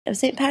of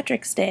St.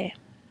 Patrick's Day.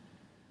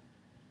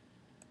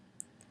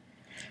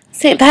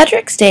 St.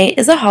 Patrick's Day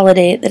is a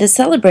holiday that is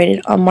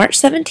celebrated on March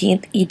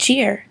 17th each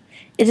year.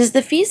 It is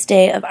the feast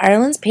day of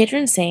Ireland's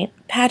patron saint,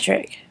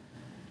 Patrick.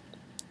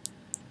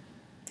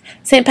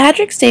 St.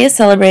 Patrick's Day is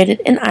celebrated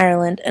in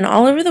Ireland and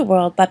all over the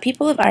world by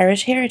people of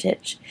Irish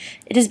heritage.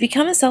 It has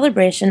become a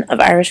celebration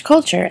of Irish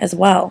culture as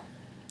well.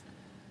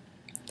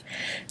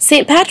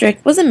 St.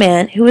 Patrick was a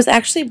man who was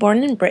actually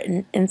born in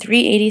Britain in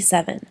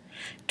 387,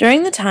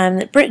 during the time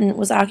that Britain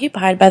was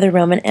occupied by the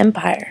Roman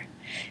Empire.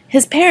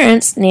 His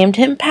parents named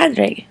him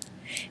Padraig.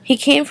 He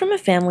came from a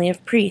family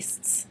of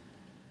priests.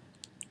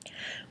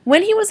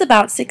 When he was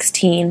about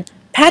 16,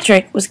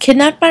 Patrick was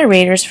kidnapped by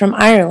raiders from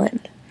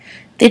Ireland.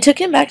 They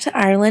took him back to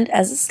Ireland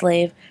as a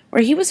slave,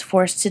 where he was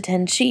forced to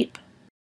tend sheep.